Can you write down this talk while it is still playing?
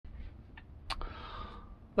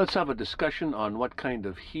Let's have a discussion on what kind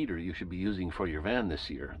of heater you should be using for your van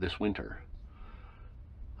this winter.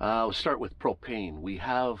 We'll start with propane. We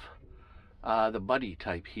have the buddy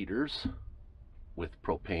type heaters with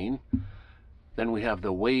propane. Then we have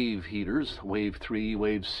the wave heaters, wave 3,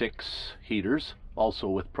 wave 6 heaters, also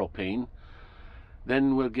with propane.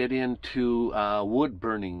 Then we'll get into wood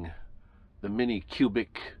burning, the mini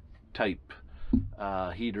cubic type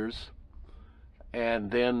heaters, and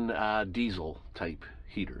then diesel type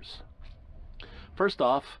heaters. First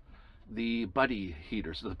off, the buddy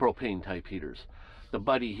heaters, the propane type heaters, the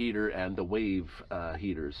buddy heater and the wave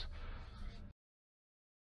heaters.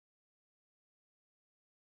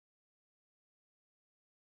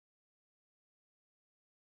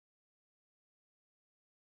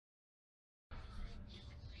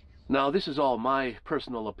 Now, this is all my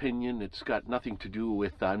personal opinion. It's got nothing to do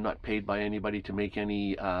with, I'm not paid by anybody to make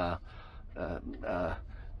any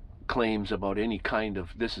claims about any kind of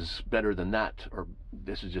this is better than that, or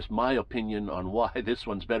this is just my opinion on why this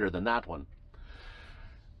one's better than that one.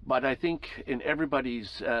 But I think in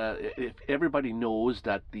everybody's, if everybody knows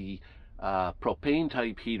that the propane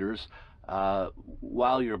type heaters,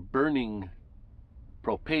 while you're burning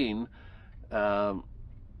propane,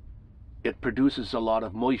 it produces a lot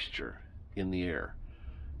of moisture in the air,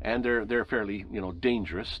 and they're fairly,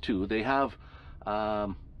 dangerous too. They have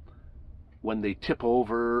when they tip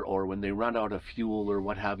over or when they run out of fuel or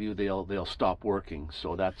what have you, they'll stop working.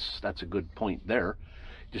 So that's a good point there.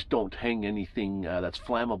 Just don't hang anything that's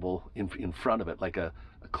flammable in front of it, like a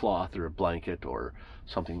cloth or a blanket or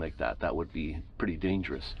something like that. That would be pretty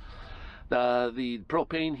dangerous. The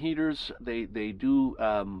propane heaters, they do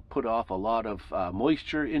put off a lot of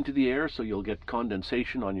moisture into the air, so you'll get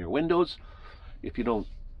condensation on your windows. If you don't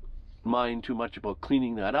mind too much about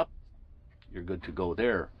cleaning that up, you're good to go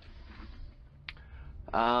there.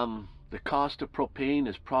 The cost of propane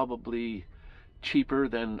is probably cheaper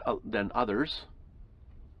than others.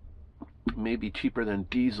 Maybe cheaper than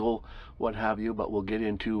diesel, what have you, but we'll get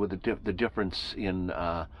into the difference in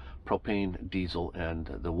propane, diesel, and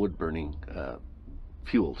the wood burning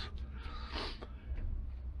fuels.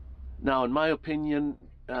 Now, in my opinion,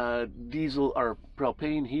 diesel or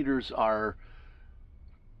propane heaters are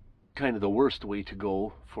kind of the worst way to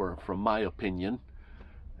go from my opinion.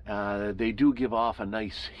 They do give off a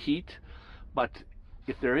nice heat, but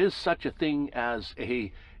if there is such a thing as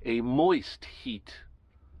a moist heat,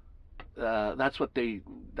 that's what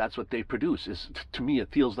they produce. To me, it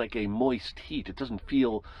feels like a moist heat. It doesn't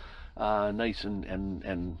feel nice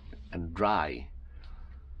and dry.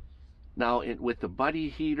 Now, with the buddy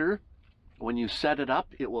heater, when you set it up,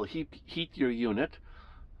 it will heat your unit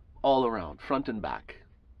all around, front and back.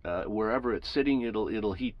 Wherever it's sitting,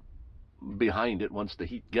 it'll heat behind it once the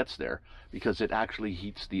heat gets there, because it actually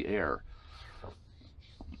heats the air.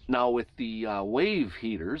 Now, with the wave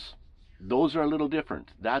heaters, those are a little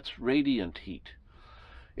different. That's radiant heat.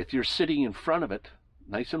 If you're sitting in front of it,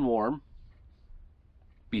 nice and warm,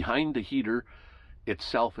 behind the heater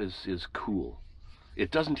itself is cool.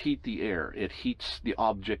 It doesn't heat the air. It heats the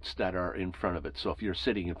objects that are in front of it. So if you're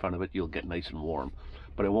sitting in front of it, you'll get nice and warm,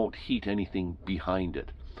 but it won't heat anything behind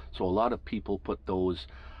it. So a lot of people put those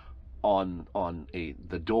on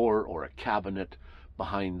the door or a cabinet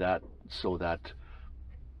behind that, so that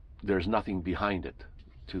there's nothing behind it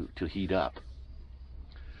to heat up.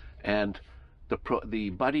 And the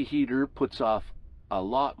buddy heater puts off a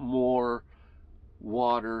lot more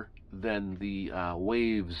water than the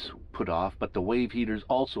waves put off, but the wave heaters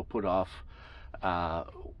also put off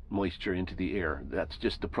moisture into the air. That's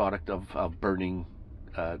just the product of burning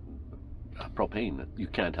propane. You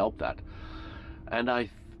can't help that. And I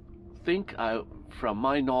think, from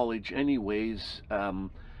my knowledge anyways,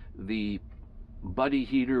 the buddy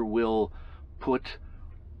heater will put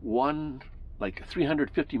like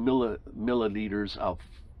 350 milliliters of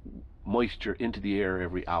moisture into the air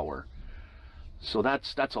every hour. So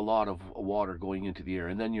that's a lot of water going into the air,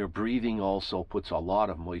 and then your breathing also puts a lot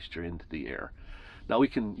of moisture into the air. Now you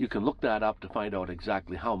can look that up to find out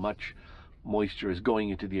exactly how much moisture is going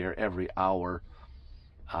into the air every hour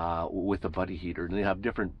with a buddy heater, and they have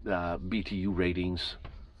different BTU ratings.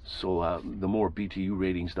 So the more BTU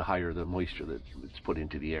ratings, the higher the moisture that's put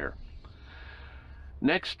into the air.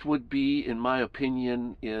 Next would be, in my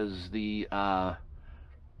opinion, is the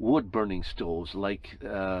wood burning stoves, like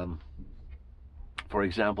for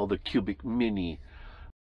example, the Cubic Mini.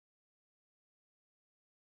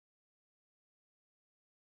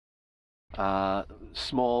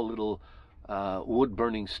 Small little wood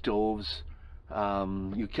burning stoves.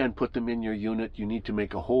 You can put them in your unit. You need to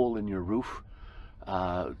make a hole in your roof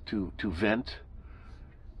to vent.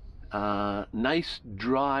 Nice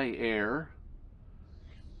dry air.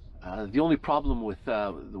 The only problem with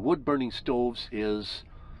the wood burning stoves is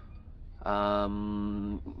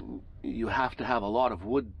you have to have a lot of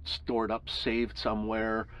wood stored up, saved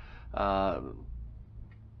somewhere,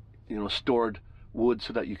 stored wood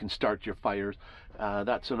so that you can start your fires.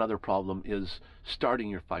 That's another problem, is starting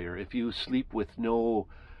your fire. If you sleep with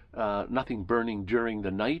nothing burning during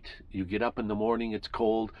the night, you get up in the morning, it's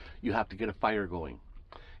cold, you have to get a fire going.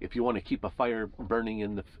 If you want to keep a fire burning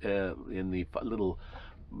in the little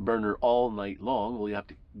burner all night long, well, you have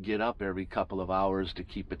to get up every couple of hours to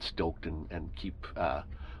keep it stoked and keep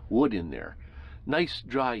wood in there. Nice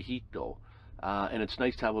dry heat though, and it's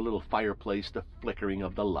nice to have a little fireplace. The flickering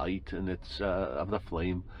of the light and of the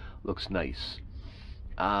flame looks nice.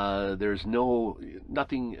 There's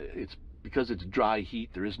nothing. It's because it's dry heat.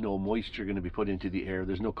 There is no moisture going to be put into the air.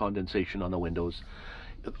 There's no condensation on the windows.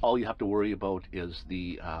 All you have to worry about is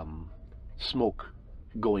the smoke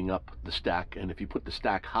going up the stack, and if you put the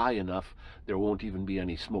stack high enough, there won't even be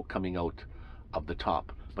any smoke coming out of the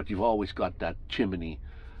top. But you've always got that chimney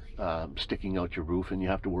sticking out your roof, and you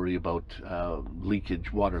have to worry about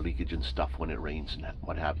leakage, water leakage and stuff when it rains and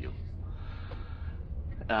what have you.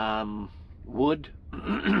 Wood,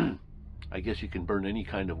 I guess you can burn any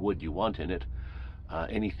kind of wood you want in it.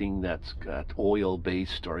 Anything that's got oil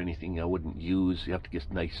based or anything I wouldn't use. You have to get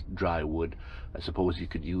nice dry wood. I suppose you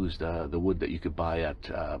could use the wood that you could buy at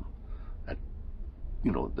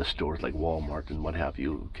the stores like Walmart and what have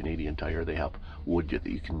you. Canadian Tire, they have wood that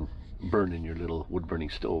you can burn in your little wood burning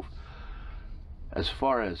stove. As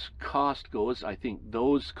far as cost goes, I think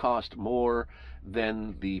those cost more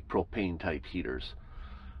than the propane type heaters.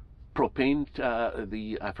 Propane,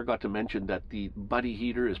 I forgot to mention that the buddy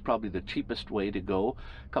heater is probably the cheapest way to go.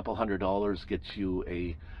 A couple $100 gets you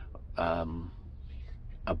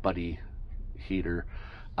a buddy heater.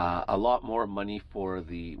 A lot more money for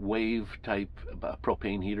the wave type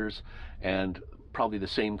propane heaters, and probably the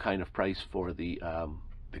same kind of price for the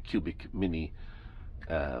cubic mini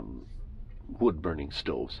wood burning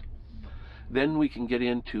stoves. Then we can get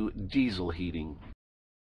into diesel heating.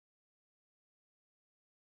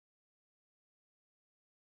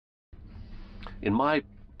 In my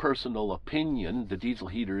personal opinion, the diesel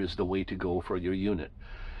heater is the way to go for your unit.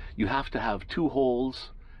 You have to have 2 holes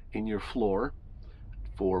in your floor,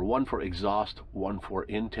 one for exhaust, one for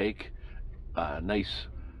intake, nice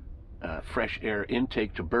fresh air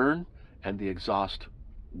intake to burn, and the exhaust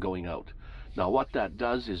going out. Now what that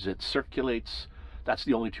does is it circulates. That's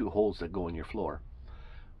the only 2 holes that go in your floor.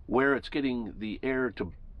 Where it's getting the air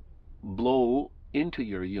to blow into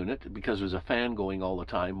your unit, because there's a fan going all the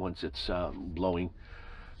time once it's blowing,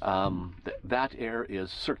 that air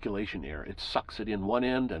is circulation air. It sucks it in one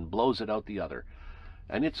end and blows it out the other,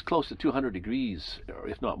 and it's close to 200 degrees, or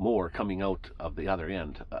if not more, coming out of the other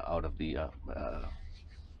end, out of the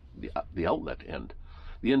outlet end.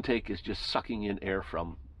 The intake is just sucking in air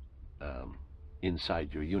from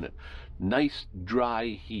inside your unit. Nice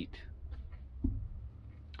dry heat.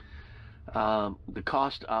 The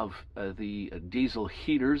cost of the diesel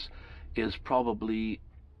heaters is probably,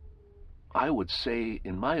 I would say,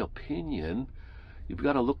 in my opinion, you've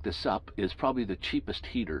got to look this up, is probably the cheapest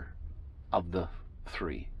heater of the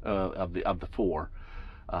 4.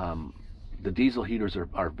 The diesel heaters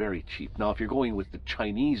are very cheap. Now if you're going with the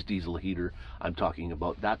Chinese diesel heater I'm talking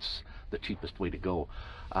about, that's the cheapest way to go.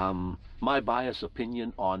 My bias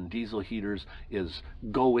opinion on diesel heaters is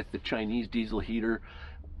go with the Chinese diesel heater.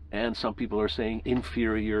 And some people are saying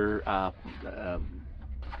inferior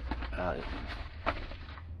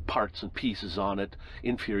parts and pieces on it,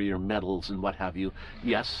 inferior metals and what have you.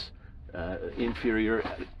 Yes, inferior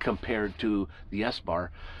compared to the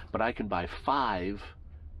S-Bar, but I can buy 5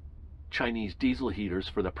 Chinese diesel heaters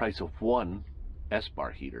for the price of 1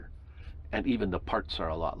 S-Bar heater, and even the parts are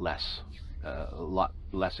a lot less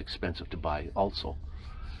expensive to buy also.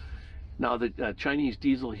 Now the Chinese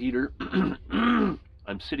diesel heater,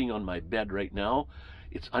 I'm sitting on my bed right now.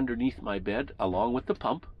 It's underneath my bed along with the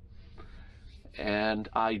pump, and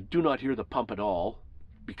I do not hear the pump at all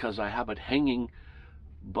because I have it hanging,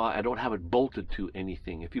 but I don't have it bolted to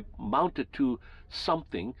anything. If you mount it to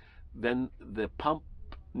something, then the pump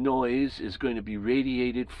noise is going to be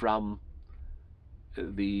radiated from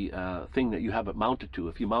the thing that you have it mounted to.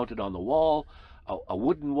 If you mount it on the wall, a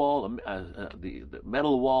wooden wall, the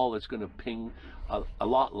metal wall, is going to ping a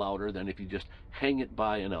lot louder than if you just hang it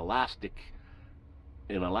by an elastic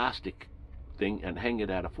thing and hang it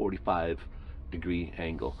at a 45-degree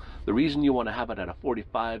angle. The reason you want to have it at a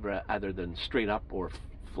 45 rather than straight up or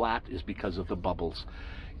flat is because of the bubbles.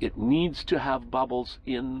 it needs to have bubbles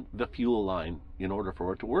in the fuel line in order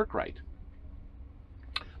for it to work right.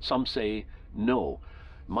 Some say no.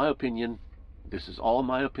 In my opinion, this is all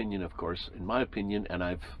my opinion, of course, in my opinion, and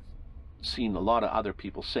I've seen a lot of other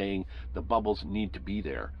people saying the bubbles need to be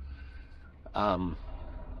there.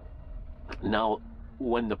 Now,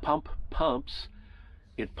 when the pump pumps,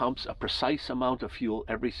 it pumps a precise amount of fuel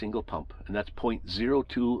every single pump, and that's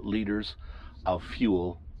 0.02 liters of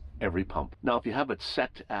fuel every pump. Now, if you have it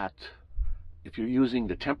set at, if you're using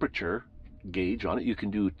the temperature gauge on it, you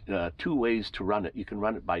can do two ways to run it. You can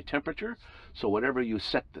run it by temperature, so whatever you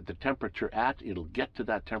set the temperature at, it'll get to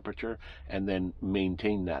that temperature and then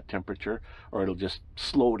maintain that temperature, or it'll just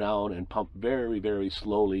slow down and pump very, very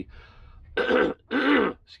slowly.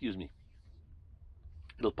 Excuse me.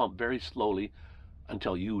 It'll pump very slowly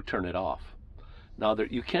until you turn it off. Now,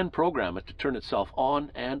 you can program it to turn itself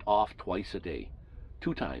on and off twice a day,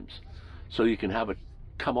 2 times. So you can have it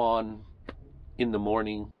come on in the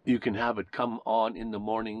morning. You can have it come on in the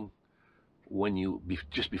morning when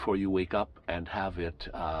just before you wake up, and have it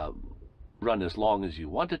run as long as you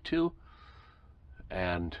want it to,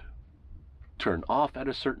 and turn off at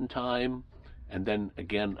a certain time, and then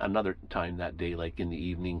again another time that day, like in the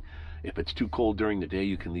evening. If it's too cold during the day,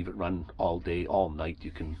 you can leave it run all day, all night. You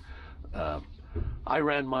can I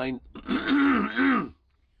ran mine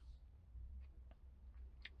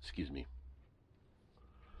excuse me.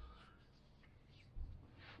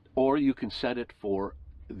 Or you can set it for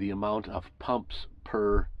the amount of pumps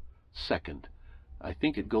per second. I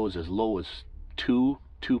think it goes as low as 2.2,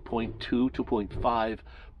 2.5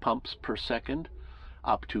 pumps per second,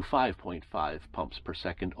 up to 5.5 pumps per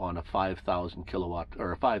second on a 5,000 kilowatt,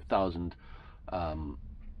 or a 5,000,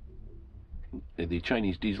 the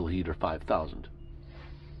Chinese diesel heater 5,000.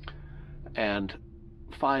 And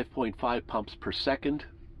 5.5 pumps per second,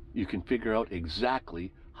 you can figure out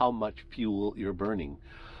exactly how much fuel you're burning.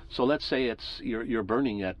 So let's say you're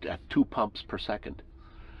burning at 2 pumps per second.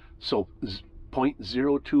 So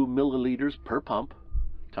 0.02 milliliters per pump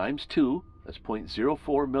times 2, that's 0.04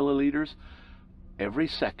 milliliters every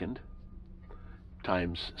second,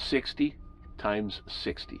 times 60 times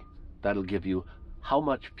 60. That'll give you how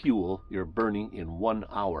much fuel you're burning in 1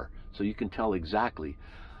 hour. So you can tell exactly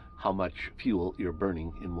how much fuel you're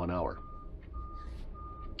burning in 1 hour.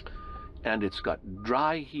 And it's got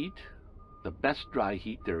dry heat, the best dry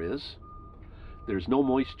heat there is. There's no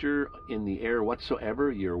moisture in the air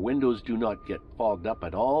whatsoever. Your windows do not get fogged up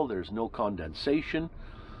at all. There's no condensation.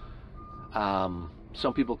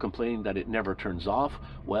 Some people complain that it never turns off.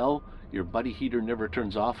 Well, your buddy heater never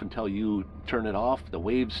turns off until you turn it off. The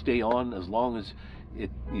waves stay on as long as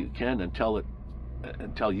you can until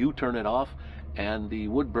you turn it off, and the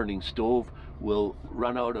wood burning stove will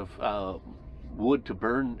run out of wood to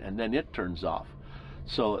burn, and then it turns off.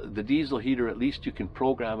 So the diesel heater, at least you can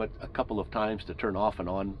program it a couple of times to turn off and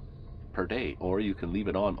on per day, or you can leave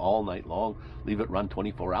it on all night long, leave it run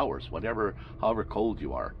 24 hours, however cold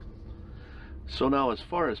you are. So now, as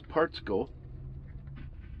far as parts go,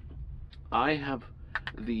 I have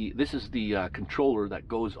this is the controller that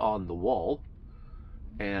goes on the wall,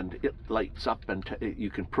 and it lights up, and you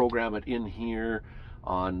can program it in here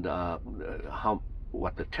on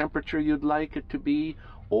what the temperature you'd like it to be,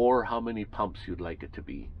 or how many pumps you'd like it to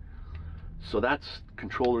be. So that's the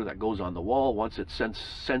controller that goes on the wall. Once it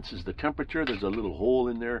senses the temperature, there's a little hole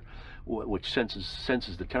in there which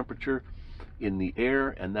senses the temperature in the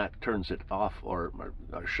air, and that turns it off, or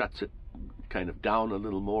shuts it kind of down a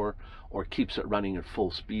little more, or keeps it running at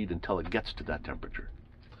full speed until it gets to that temperature.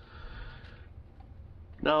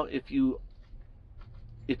 Now, if you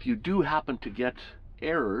do happen to get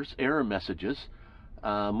error messages,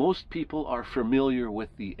 most people are familiar with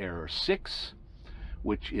the error 6,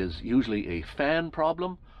 which is usually a fan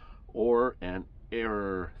problem, or an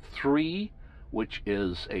error 3, which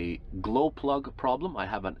is a glow plug problem. I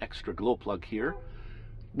have an extra glow plug here.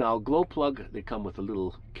 Now, glow plug, they come with a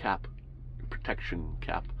little cap, protection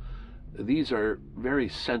cap. These are very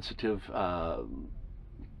sensitive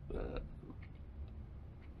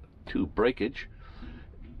to breakage,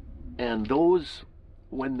 and those,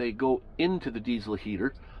 when they go into the diesel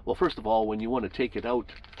heater, well, first of all, when you want to take it out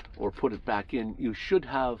or put it back in, you should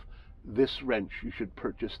have this wrench. You should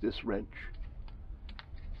purchase this wrench.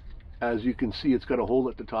 As you can see, it's got a hole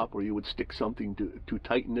at the top where you would stick something to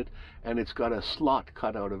tighten it, and it's got a slot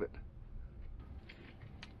cut out of it.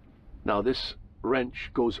 Now, this wrench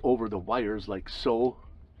goes over the wires like so,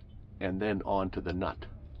 and then onto the nut,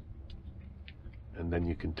 and then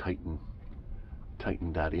you can tighten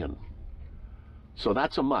that in. So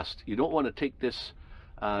that's a must. You don't want to take this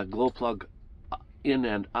glow plug in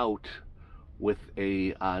and out with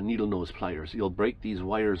a needle nose pliers. You'll break these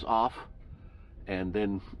wires off, and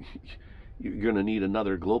then you're going to need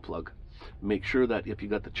another glow plug. Make sure that if you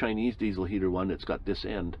got the Chinese diesel heater one, it's got this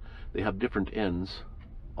end. They have different ends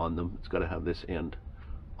on them. It's got to have this end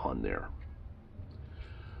on there.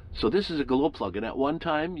 So this is a glow plug, and at one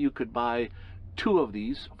time you could buy 2 of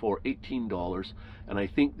these for $18, and I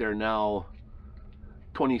think they're now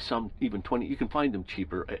 20 some, even 20. You can find them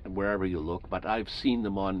cheaper wherever you look, but I've seen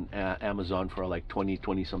them on Amazon for like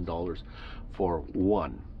 20 some dollars for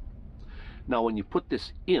one. Now when you put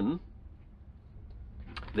this in,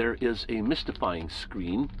 there is a mystifying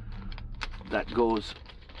screen that goes,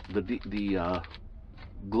 the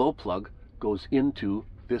glow plug goes into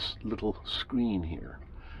this little screen here.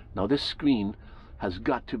 Now this screen has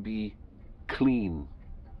got to be clean.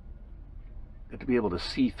 You have to be able to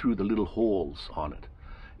see through the little holes on it.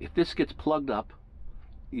 If this gets plugged up,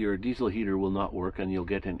 your diesel heater will not work, and you'll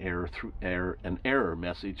get an error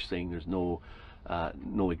message saying there's no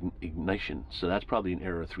ignition. So that's probably an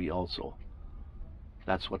error 3 also.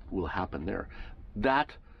 That's what will happen there.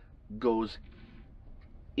 That goes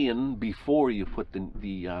in before you put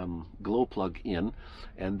the glow plug in,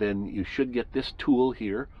 and then you should get this tool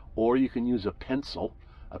here, or you can use a pencil.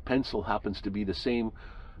 A pencil happens to be the same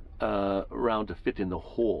round to fit in the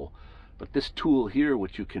hole, but this tool here,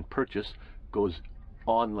 which you can purchase, goes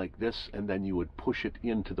on like this, and then you would push it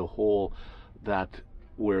into the hole that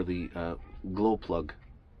where the glow plug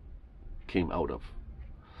came out of.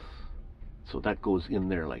 So that goes in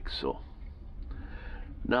there like so.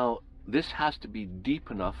 Now this has to be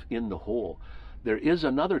deep enough in the hole. There is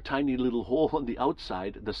another tiny little hole on the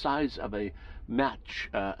outside, the size of a match,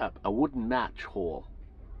 a wooden match hole.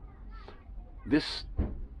 This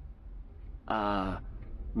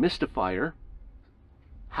mystifier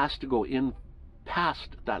has to go in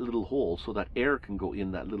past that little hole so that air can go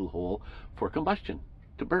in that little hole for combustion,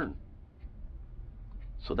 to burn.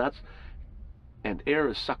 So that's, and air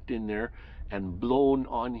is sucked in there and blown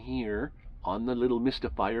on here on the little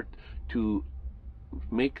mystifier to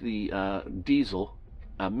make the diesel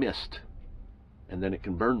a mist, and then it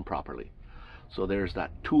can burn properly. So there's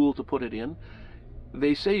that tool to put it in.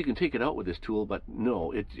 They say you can take it out with this tool, but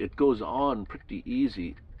no, it goes on pretty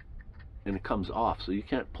easy and it comes off, so you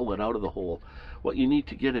can't pull it out of the hole. What you need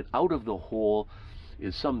to get it out of the hole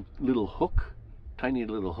is some little hook, tiny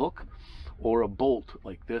little hook, or a bolt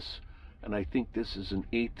like this, and I think this is an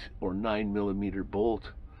 8 or 9 millimeter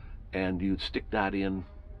bolt, and you'd stick that in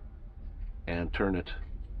and turn it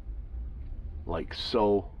like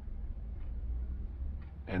so,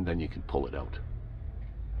 and then you can pull it out.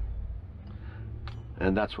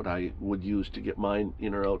 And that's what I would use to get mine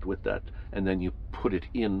in or out with that. And then you put it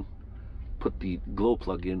in, put the glow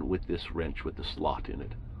plug in with this wrench with the slot in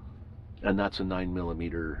it. And that's a 9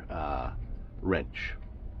 millimeter wrench.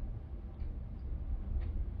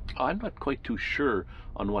 I'm not quite too sure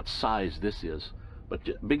on what size this is,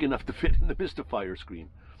 but big enough to fit in the mystifier screen.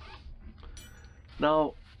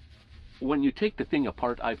 Now, when you take the thing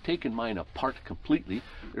apart, I've taken mine apart completely.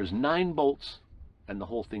 There's 9 bolts and the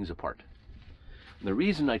whole thing's apart. And the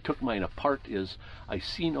reason I took mine apart is I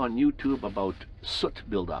seen on YouTube about soot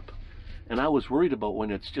buildup. And I was worried about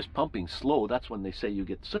when it's just pumping slow, that's when they say you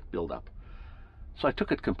get soot buildup. So I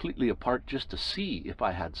took it completely apart just to see if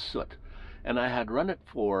I had soot. And I had run it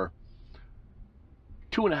for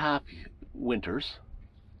 2.5 winters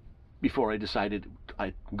before I decided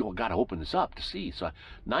I gotta open this up to see. So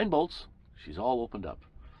 9 bolts, she's all opened up.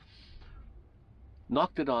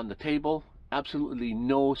 Knocked it on the table, absolutely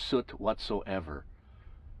no soot whatsoever.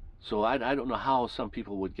 So I don't know how some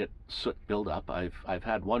people would get soot buildup. I've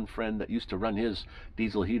had one friend that used to run his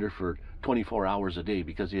diesel heater for 24 hours a day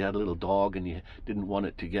because he had a little dog and he didn't want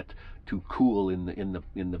it to get too cool in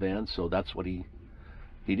the van. So that's what he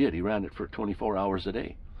did. He ran it for 24 hours a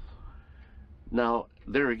day. Now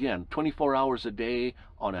there again, 24 hours a day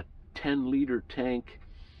on a 10-liter tank.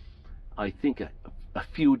 I think a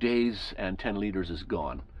few days and 10 liters is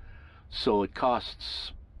gone. So it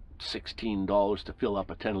costs $16 to fill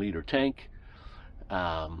up a 10-liter tank,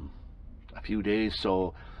 a few days.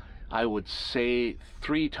 So I would say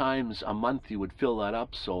 3 times a month you would fill that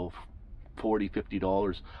up, so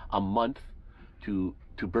 $40–50 a month to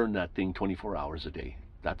burn that thing 24 hours a day.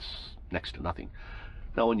 That's next to nothing.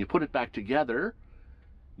 Now when you put it back together,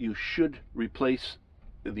 you should replace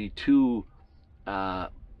the two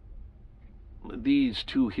these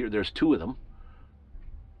two here. There's 2 of them,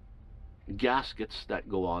 gaskets that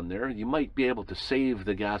go on there. You might be able to save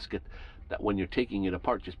the gasket that when you're taking it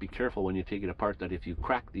apart. Just be careful when you take it apart that if you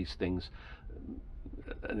crack these things,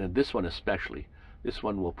 and this one especially, this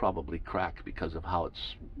one will probably crack because of how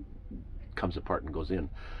it's comes apart and goes in,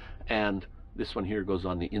 and this one here goes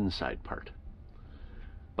on the inside part.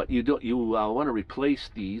 But you want to replace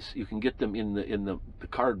these. You can get them in the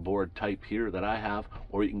cardboard type here that I have,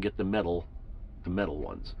 or you can get the metal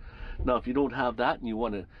ones. Now, if you don't have that and you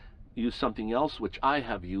want to use something else, which I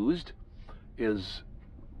have used, is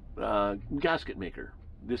gasket maker.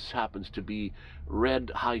 This happens to be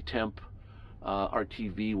red high temp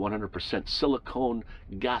RTV 100% silicone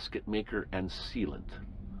gasket maker and sealant.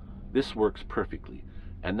 This works perfectly,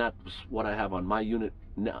 and that's what I have on my unit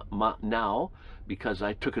now, because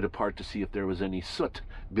I took it apart to see if there was any soot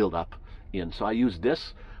buildup in. So I used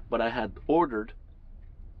this, but I had ordered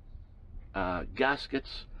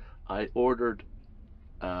gaskets, I ordered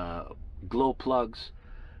glow plugs,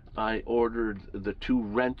 I ordered the 2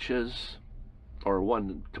 wrenches, or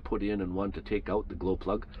one to put in and one to take out, the glow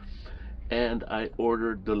plug, and I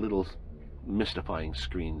ordered the little mystifying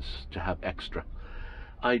screens to have extra.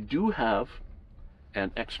 I do have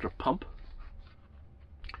an extra pump.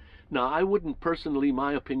 Now, I wouldn't personally,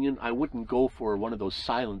 my opinion, I wouldn't go for one of those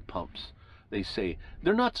silent pumps. They say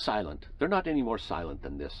they're not silent. They're not any more silent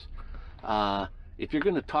than this. If you're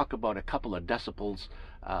going to talk about a couple of decibels,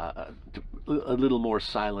 a little more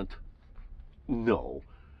silent, no.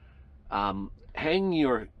 Hang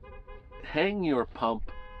your pump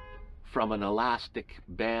from an elastic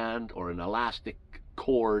band or an elastic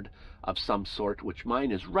cord of some sort, which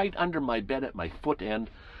mine is right under my bed at my foot end.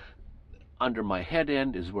 Under my head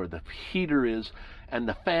end is where the heater is, and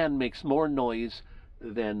the fan makes more noise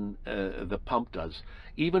than the pump does.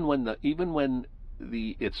 Even when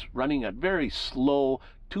it's running at very slow,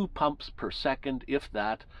 2 pumps per second, if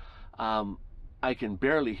that, I can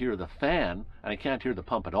barely hear the fan, and I can't hear the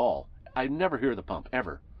pump at all. I never hear the pump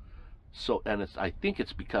ever. So, and I think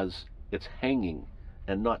it's because it's hanging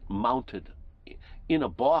and not mounted in a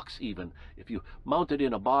box. Even if you mount it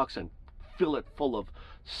in a box and fill it full of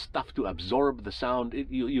stuff to absorb the sound,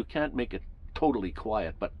 you can't make it totally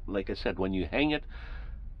quiet. But like I said, when you hang it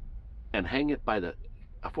by the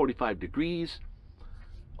 45 degrees,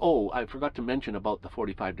 oh, I forgot to mention about the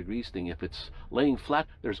 45 degrees thing. If it's laying flat,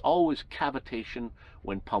 there's always cavitation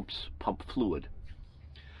when pumps pump fluid.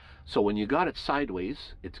 So when you got it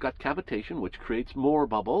sideways, it's got cavitation, which creates more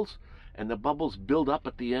bubbles, and the bubbles build up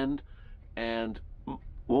at the end and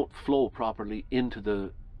won't flow properly into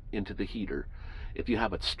the heater. If you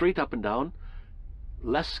have it straight up and down,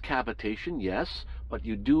 less cavitation, yes, but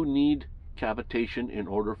you do need cavitation in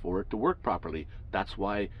order for it to work properly. That's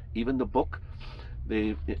why even the book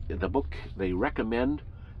they recommend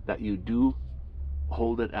that you do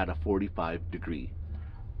hold it at a 45 degree.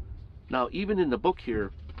 Now, even in the book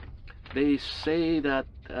here, they say that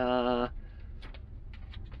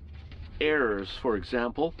errors, for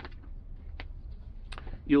example,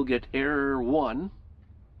 you'll get error 1,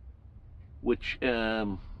 which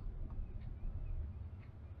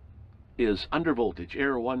is under voltage.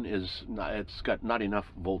 Error 1 is not, it's got not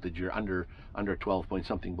enough voltage. You're under 12 point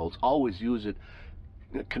something volts. Always use it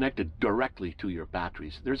connected directly to your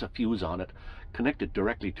batteries. There's a fuse on it, connected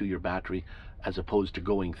directly to your battery, as opposed to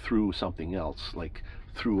going through something else, like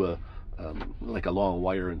through a like a long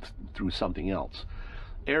wire and through something else.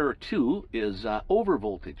 Error 2 is over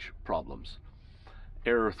voltage problems.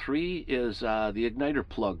 Error 3 is the igniter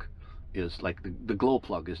plug is like the glow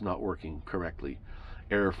plug is not working correctly.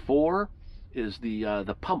 Error 4 is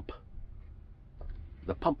the pump.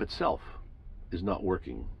 The pump itself is not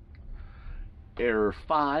working. Error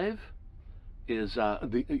 5 is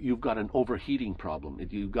you've got an overheating problem.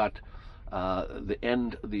 You've got the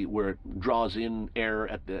end, where it draws in air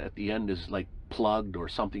at the end is like plugged or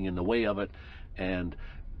something in the way of it, and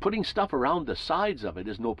putting stuff around the sides of it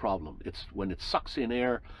is no problem. It's when it sucks in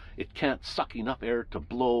air, it can't suck enough air to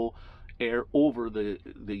blow air over the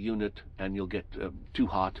unit, and you'll get too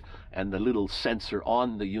hot, and the little sensor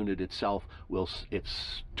on the unit itself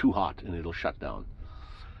it's too hot and it'll shut down.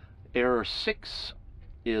 Error 6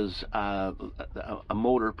 is a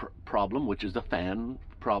motor problem, which is the fan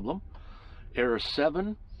problem. Error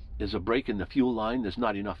 7 is a break in the fuel line. There's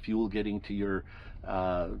not enough fuel getting to your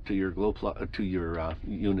glow plug, to your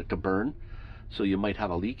unit to burn, so you might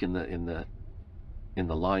have a leak in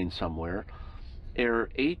the line somewhere. Error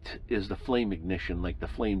 8 is the flame ignition, like the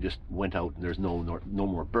flame just went out and there's no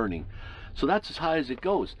more burning. So that's as high as it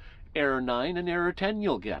goes. Error 9 and error 10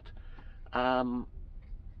 you'll get.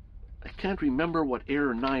 I can't remember what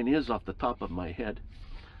error 9 is off the top of my head.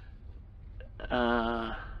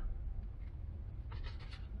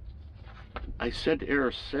 I said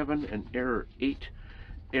error 7 and error 8,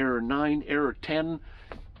 error 9, error 10.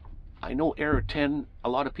 I know error 10, a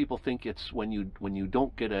lot of people think it's when you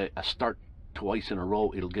don't get a start twice in a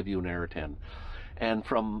row, it'll give you an error 10. And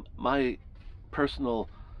from my personal,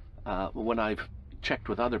 when I've checked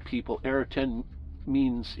with other people, error 10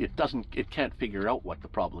 means it can't figure out what the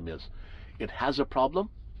problem is. It has a problem,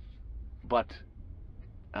 but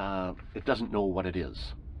it doesn't know what it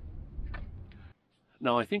is.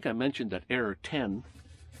 Now, I think I mentioned that error 10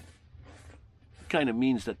 kind of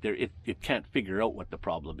means that it can't figure out what the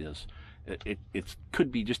problem is. It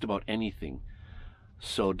could be just about anything.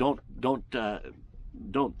 So don't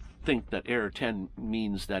think that error 10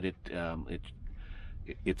 means that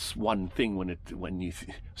it's one thing. When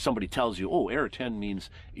somebody tells you, oh, error 10 means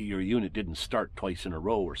your unit didn't start twice in a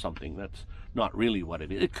row or something. That's not really what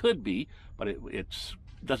it is. It could be, but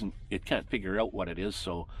it can't figure out what it is,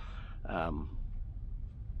 so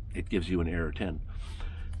it gives you an error 10.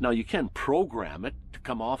 Now, you can program it to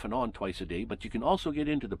come off and on twice a day, but you can also get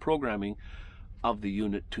into the programming of the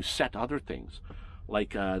unit to set other things.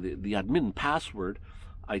 Like the admin password,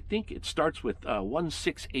 I think it starts with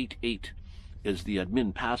 1688 is the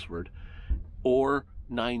admin password, or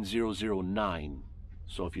 9009.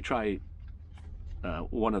 So if you try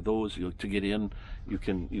one of those to get in, you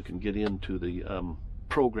can get into the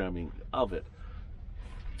programming of it.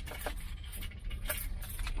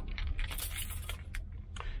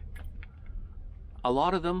 A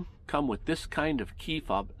lot of them come with this kind of key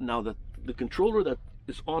fob. Now the controller that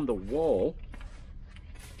is on the wall,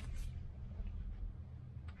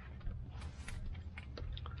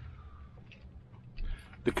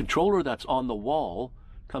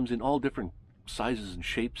 comes in all different sizes and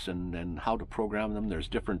shapes, and how to program them. There's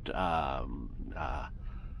different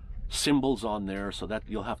symbols on there, so that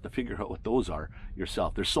you'll have to figure out what those are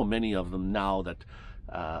yourself. There's so many of them now that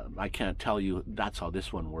I can't tell you that's how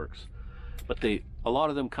this one works. But a lot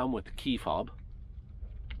of them come with the key fob,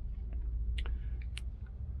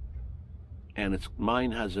 and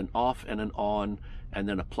mine has an off and an on, and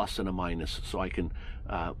then a plus and a minus, so I can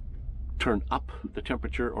turn up the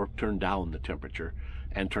temperature or turn down the temperature,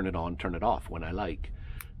 and turn it on, turn it off when I like.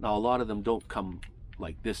 Now, a lot of them don't come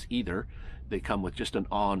like this either. They come with just an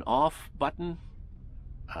on-off button.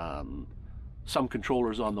 Some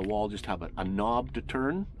controllers on the wall just have a knob to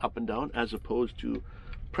turn up and down, as opposed to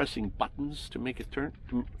pressing buttons to make it turn,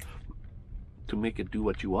 to make it do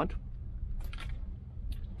what you want.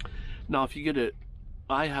 Now, if you get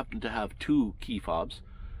I happen to have two key fobs,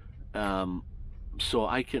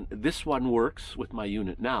 so this one works with my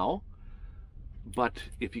unit now, but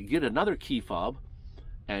if you get another key fob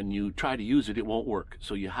and you try to use it, it won't work.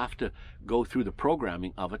 So you have to go through the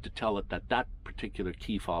programming of it to tell it that that particular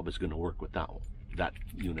key fob is going to work with that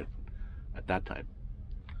unit at that time.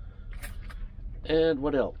 And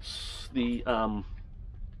what else? The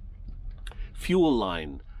fuel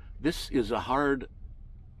line. This is a hard,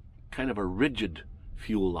 kind of a rigid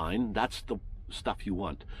fuel line. That's the stuff you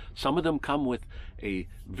want. Some of them come with a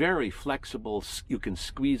very flexible, you can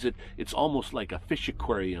squeeze it. It's almost like a fish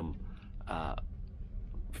aquarium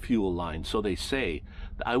fuel line, so they say.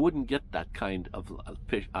 I wouldn't get that kind of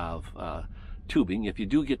tubing. If you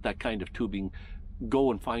do get that kind of tubing,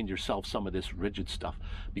 go and find yourself some of this rigid stuff,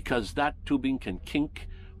 because that tubing can kink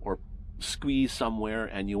or squeeze somewhere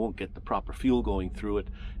and you won't get the proper fuel going through it,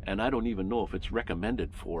 and I don't even know if it's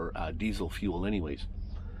recommended for diesel fuel anyways.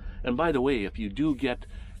 And by the way, if you do get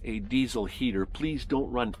a diesel heater, please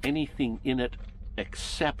don't run anything in it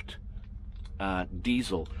except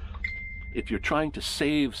diesel. If you're trying to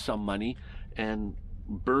save some money and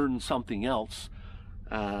burn something else,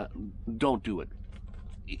 don't do it.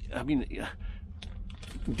 I mean,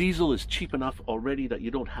 diesel is cheap enough already that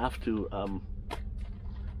you don't have to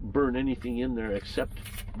burn anything in there except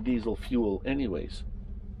diesel fuel anyways.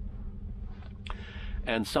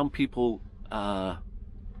 And some people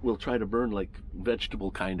will try to burn like vegetable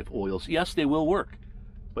kind of oils. Yes, they will work,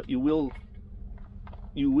 but you will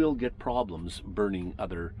get problems burning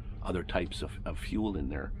other types of fuel in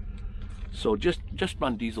there. So just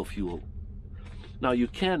run diesel fuel. Now, you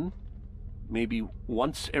can, maybe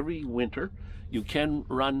once every winter, you can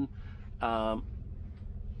run a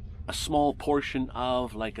small portion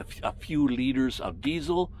of like a few liters of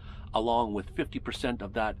diesel, along with 50%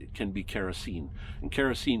 of that can be kerosene. And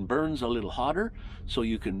kerosene burns a little hotter, so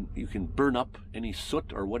you can burn up any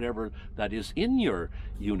soot or whatever that is in your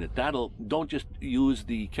unit. Don't just use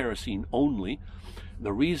the kerosene only.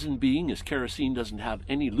 The reason being is kerosene doesn't have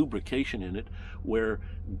any lubrication in it, where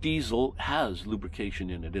diesel has lubrication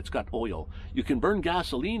in it. It's got oil. You can burn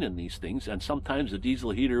gasoline in these things, and sometimes the diesel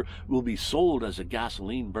heater will be sold as a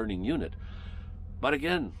gasoline burning unit. But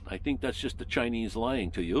again, I think that's just the Chinese lying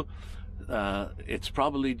to you. It's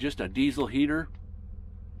probably just a diesel heater.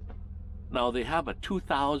 Now, they have a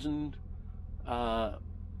 2000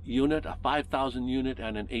 unit, a 5,000 unit,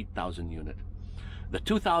 and an 8,000 unit. The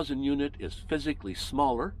 2,000 unit is physically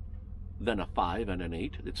smaller than a 5 and an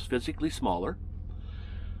 8. It's physically smaller.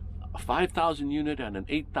 A 5,000 unit and an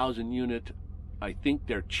 8,000 unit, I think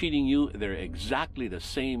they're cheating you. They're exactly the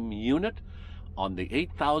same unit. On the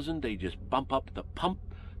 8,000, they just bump up the pump.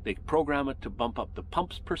 They program it to bump up the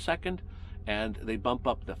pumps per second, and they bump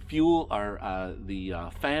up the fuel or the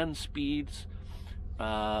fan speeds,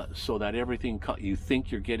 so that everything, you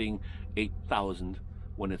think you're getting 8,000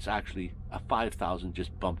 when it's actually a 5,000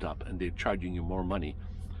 just bumped up, and they're charging you more money.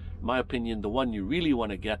 In my opinion, the one you really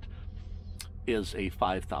want to get is a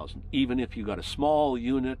 5,000. Even if you got a small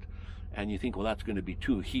unit and you think, well, that's going to be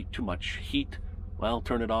too much heat, well,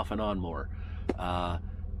 turn it off and on more.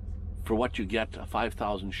 For what you get, a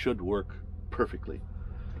 5,000 should work perfectly.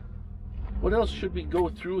 What else should we go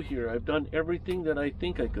through here? I've done everything that I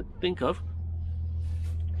think I could think of.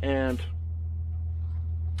 And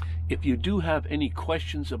if you do have any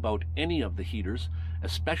questions about any of the heaters,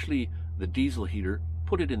 especially the diesel heater,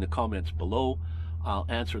 put it in the comments below. I'll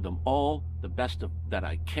answer them all the best that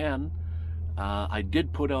I can. I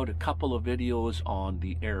did put out a couple of videos on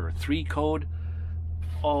the Error 3 code,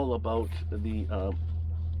 all about the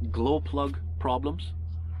glow plug problems.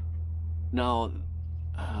 Now,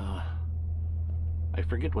 I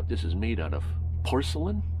forget what this is made out of.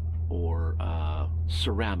 Porcelain or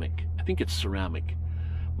ceramic. I think it's ceramic,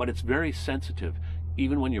 but it's very sensitive.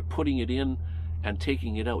 Even when you're putting it in and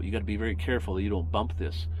taking it out, you got to be very careful that you don't bump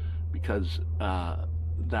this, because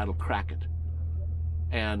that'll crack it.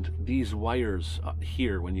 And these wires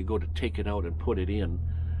here, when you go to take it out and put it in,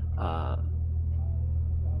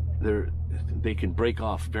 they can break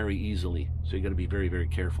off very easily, so you got to be very, very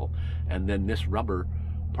careful. And then this rubber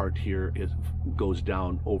part here goes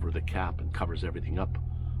down over the cap and covers everything up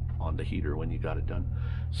on the heater when you got it done.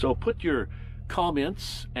 So put your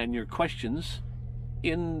comments and your questions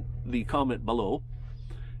in the comment below,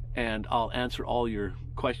 and I'll answer all your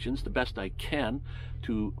questions the best I can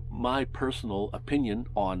to my personal opinion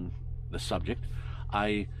on the subject.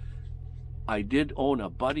 I did own a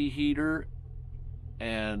buddy heater,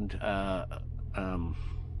 and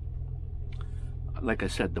like I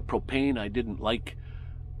said, the propane, I didn't like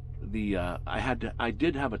the I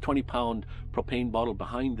did have a 20-pound propane bottle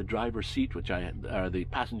behind the driver's seat, which I had the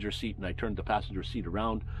passenger seat, and I turned the passenger seat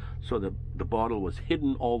around so the bottle was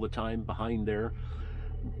hidden all the time behind there.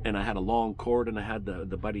 And I had a long cord, and I had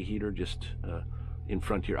the buddy heater just in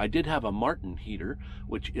front here. I did have a Martin heater,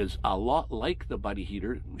 which is a lot like the buddy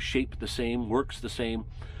heater, shaped the same, works the same,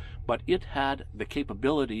 but it had the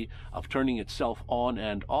capability of turning itself on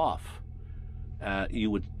and off.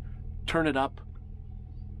 You would turn it up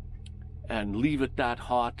and leave it that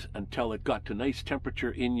hot until it got to nice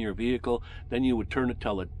temperature in your vehicle. Then you would turn it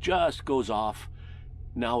till it just goes off.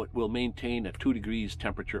 Now it will maintain at 2 degrees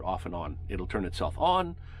temperature off and on. It'll turn itself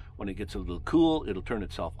on when it gets a little cool. It'll turn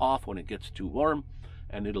itself off when it gets too warm,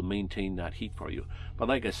 and it'll maintain that heat for you. But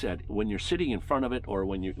like I said, when you're sitting in front of it, or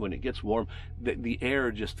when it gets warm, the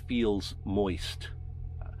air just feels moist.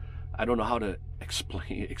 I don't know how to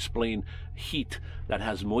explain heat that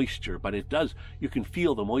has moisture, but it does. You can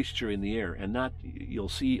feel the moisture in the air, and that you'll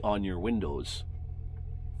see on your windows.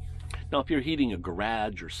 Now, if you're heating a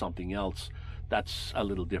garage or something else, that's a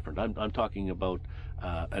little different. I'm talking about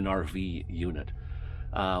an RV unit.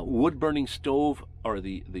 Wood burning stove, or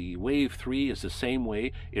the Wave 3, is the same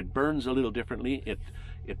way. It burns a little differently.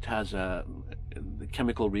 It has the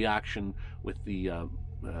chemical reaction with the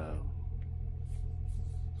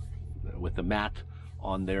mat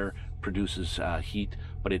on there, produces heat,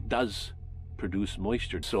 but it does produce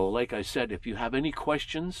moisture. So like I said, if you have any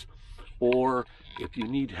questions, or if you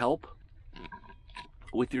need help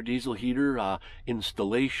with your diesel heater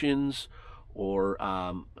installations, or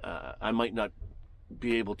I might not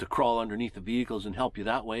be able to crawl underneath the vehicles and help you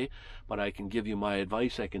that way, but I can give you my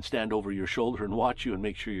advice. I can stand over your shoulder and watch you and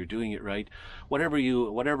make sure you're doing it right. Whatever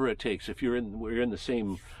it takes. If we're in the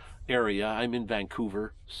same area. I'm in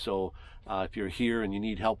Vancouver, so if you're here and you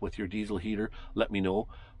need help with your diesel heater, let me know.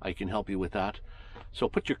 I can help you with that. So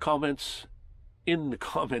put your comments in the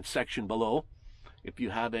comment section below if you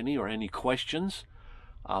have any, or any questions.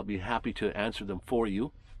 I'll be happy to answer them for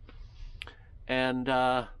you. And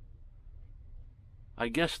I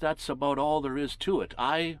guess that's about all there is to it.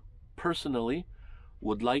 I personally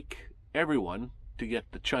would like everyone to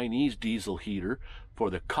get the Chinese diesel heater for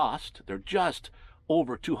the cost. They're just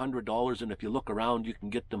over $200, and if you look around, you can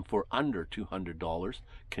get them for under $200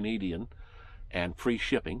 Canadian, and free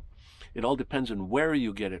shipping. It all depends on where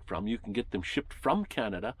you get it from. You can get them shipped from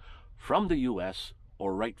Canada, from the US,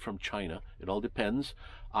 or right from China. It all depends.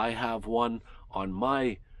 I have one on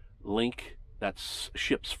my link that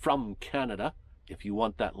ships from Canada. If you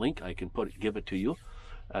want that link, I can give it to you.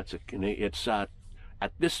 It's at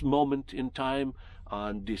this moment in time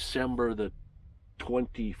on December the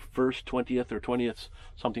 21st, 20th or 20th,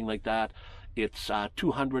 something like that. It's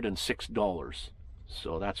 $206.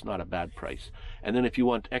 So that's not a bad price. And then if you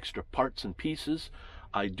want extra parts and pieces,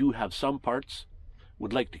 I do have some parts.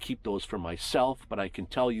 Would like to keep those for myself, but I can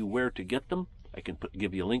tell you where to get them. I can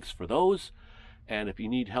give you links for those. And if you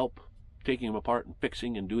need help taking them apart and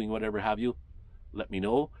fixing and doing whatever have you, let me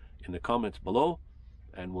know in the comments below,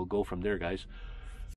 and we'll go from there, guys.